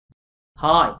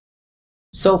Hi.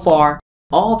 So far,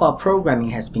 all of our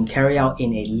programming has been carried out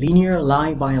in a linear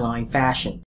line-by-line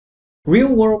fashion.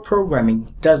 Real-world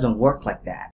programming doesn't work like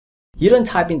that. You don't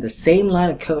type in the same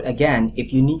line of code again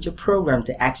if you need your program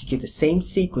to execute the same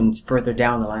sequence further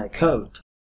down the line of code.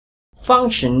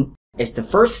 Function is the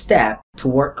first step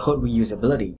toward code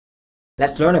reusability.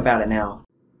 Let's learn about it now.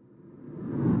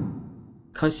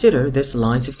 Consider these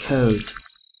lines of code.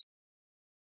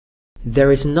 There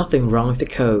is nothing wrong with the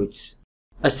codes,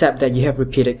 except that you have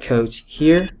repeated codes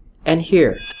here and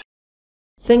here.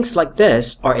 Things like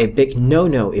this are a big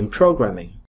no-no in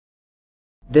programming.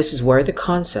 This is where the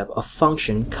concept of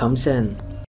function comes in.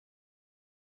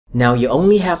 Now you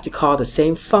only have to call the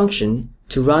same function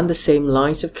to run the same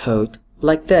lines of code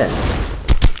like this.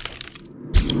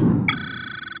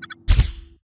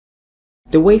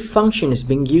 The way function is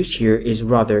being used here is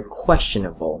rather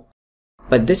questionable,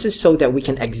 but this is so that we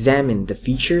can examine the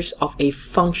features of a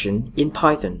function in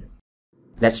Python.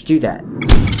 Let's do that.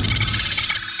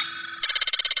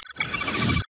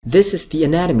 This is the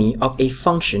anatomy of a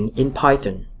function in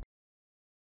Python.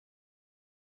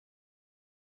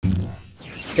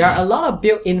 There are a lot of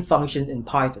built-in functions in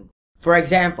Python. For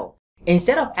example,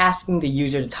 instead of asking the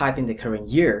user to type in the current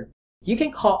year, you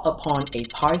can call upon a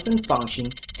Python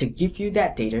function to give you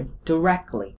that data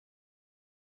directly.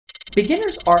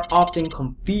 Beginners are often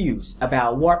confused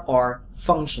about what are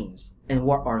functions and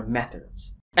what are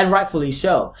methods. And rightfully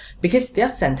so, because their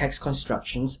syntax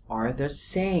constructions are the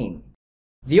same.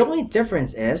 The only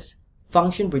difference is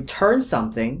function returns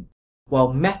something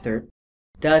while method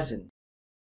doesn't.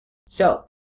 So,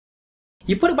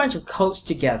 you put a bunch of codes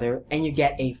together and you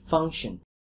get a function.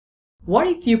 What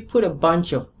if you put a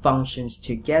bunch of functions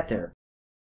together?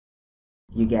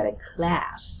 You get a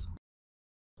class.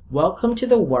 Welcome to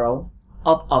the world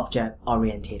of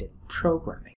object-oriented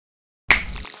programming.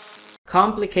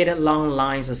 Complicated long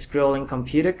lines of scrolling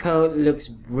computer code looks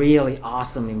really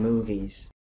awesome in movies.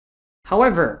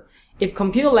 However, if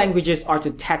computer languages are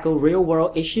to tackle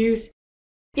real-world issues,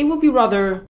 it would be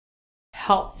rather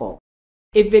helpful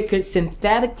if it could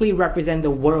synthetically represent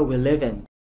the world we live in.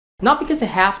 Not because they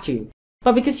have to,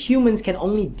 but because humans can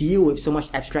only deal with so much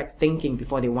abstract thinking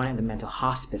before they wind up in the mental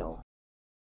hospital.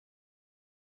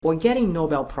 Or getting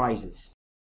Nobel Prizes.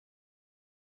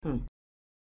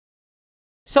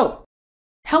 So,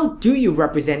 how do you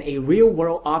represent a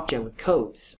real-world object with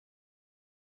codes?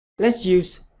 Let's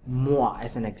use moi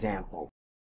as an example.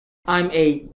 I'm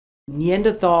a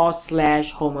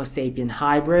Neanderthal/Homo sapien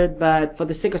hybrid, but for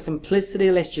the sake of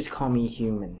simplicity, let's just call me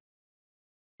human.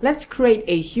 Let's create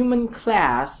a human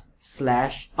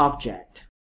class/object.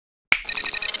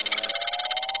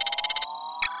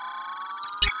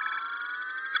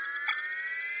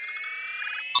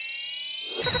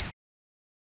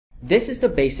 This is the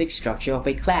basic structure of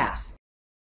a class.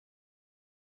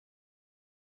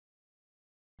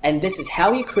 And this is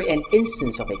how you create an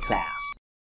instance of a class.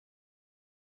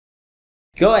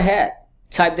 Go ahead,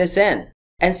 type this in,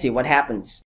 and see what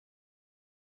happens.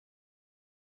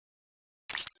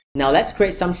 Now let's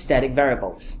create some static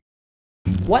variables.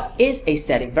 What is a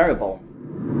static variable?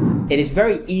 It is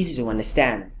very easy to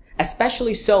understand,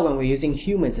 especially so when we're using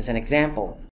humans as an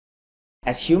example.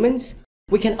 As humans,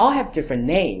 we can all have different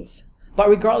names, but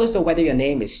regardless of whether your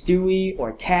name is Stewie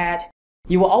or Ted,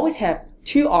 you will always have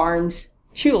 2 arms,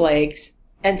 2 legs,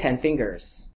 and 10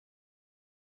 fingers.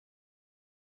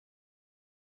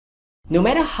 No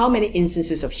matter how many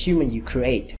instances of human you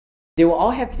create, they will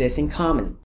all have this in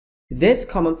common. These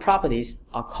common properties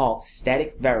are called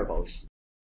static variables.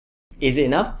 Is it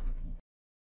enough?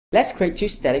 Let's create 2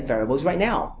 static variables right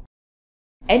now.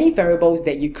 Any variables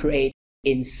that you create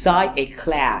inside a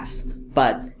class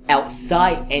but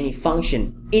outside any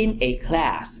function in a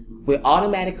class will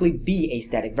automatically be a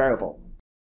static variable.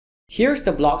 Here's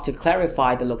the block to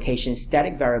clarify the location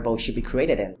static variable should be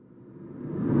created in.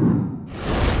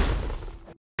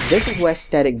 This is where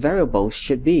static variables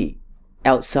should be,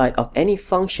 outside of any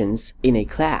functions in a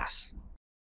class.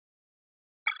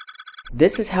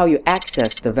 This is how you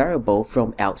access the variable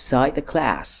from outside the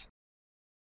class.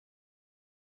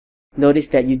 Notice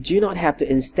that you do not have to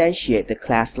instantiate the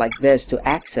class like this to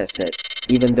access it,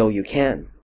 even though you can.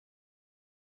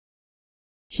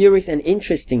 Here is an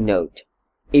interesting note.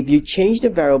 If you change the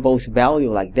variable's value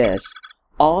like this,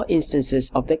 all instances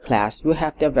of the class will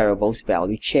have their variable's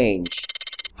value changed.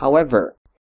 However,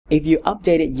 if you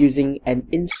update it using an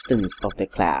instance of the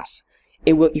class,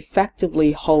 it will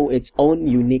effectively hold its own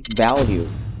unique value,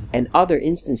 and other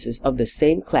instances of the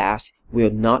same class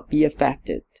will not be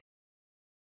affected.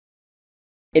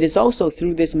 It is also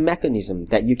through this mechanism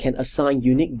that you can assign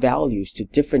unique values to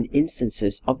different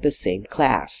instances of the same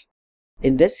class.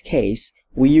 In this case,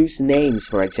 we use names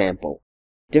for example.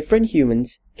 Different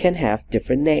humans can have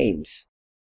different names.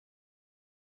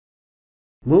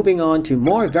 Moving on to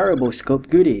more variable scope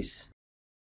goodies.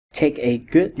 Take a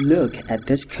good look at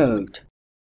this code.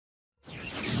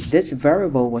 This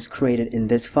variable was created in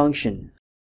this function.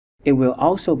 It will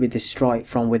also be destroyed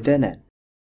from within it.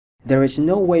 There is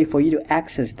no way for you to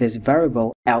access this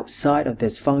variable outside of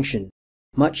this function,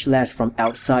 much less from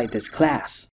outside this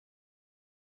class.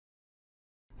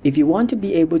 If you want to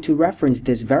be able to reference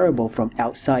this variable from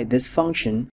outside this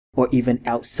function, or even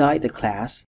outside the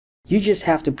class, you just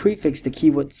have to prefix the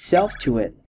keyword self to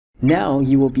it. Now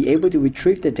you will be able to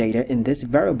retrieve the data in this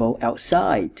variable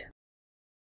outside.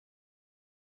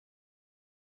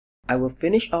 I will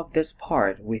finish off this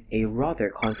part with a rather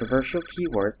controversial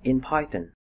keyword in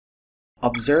Python.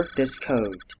 Observe this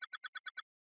code.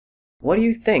 What do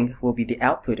you think will be the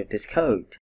output of this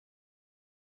code?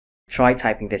 Try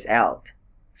typing this out.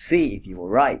 See if you were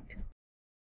right.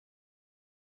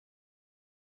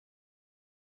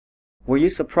 Were you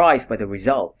surprised by the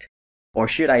result? Or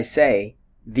should I say,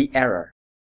 the error?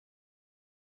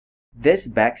 This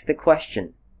begs the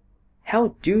question,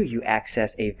 how do you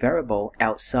access a variable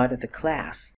outside of the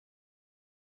class?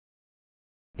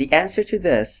 The answer to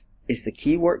this is the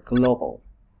keyword global.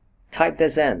 Type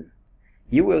this in.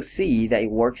 You will see that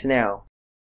it works now.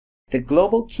 The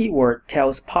global keyword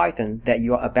tells Python that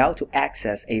you are about to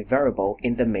access a variable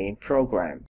in the main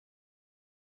program.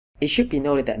 It should be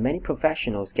noted that many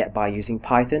professionals get by using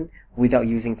Python without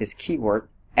using this keyword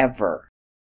ever.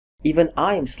 Even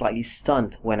I am slightly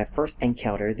stunned when I first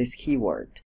encountered this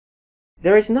keyword.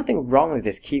 There is nothing wrong with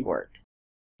this keyword.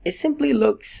 It simply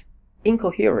looks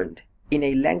incoherent in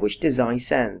a language design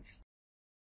sense.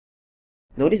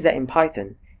 Notice that in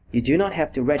Python, you do not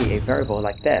have to ready a variable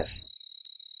like this.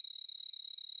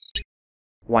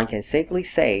 One can safely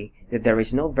say that there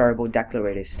is no variable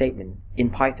declarative statement in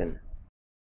Python.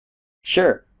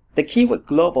 Sure, the keyword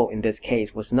global in this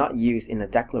case was not used in a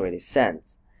declarative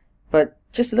sense, but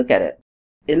just look at it.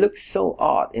 It looks so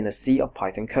odd in a sea of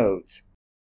Python codes.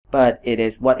 But it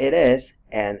is what it is,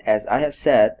 and as I have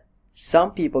said,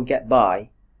 some people get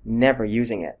by never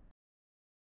using it.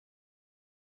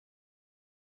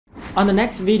 On the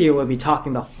next video, we'll be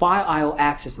talking about file I/O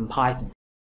access in Python.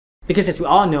 Because as we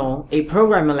all know, a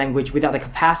programming language without the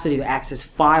capacity to access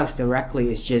files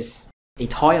directly is just a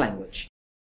toy language.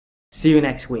 See you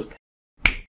next week.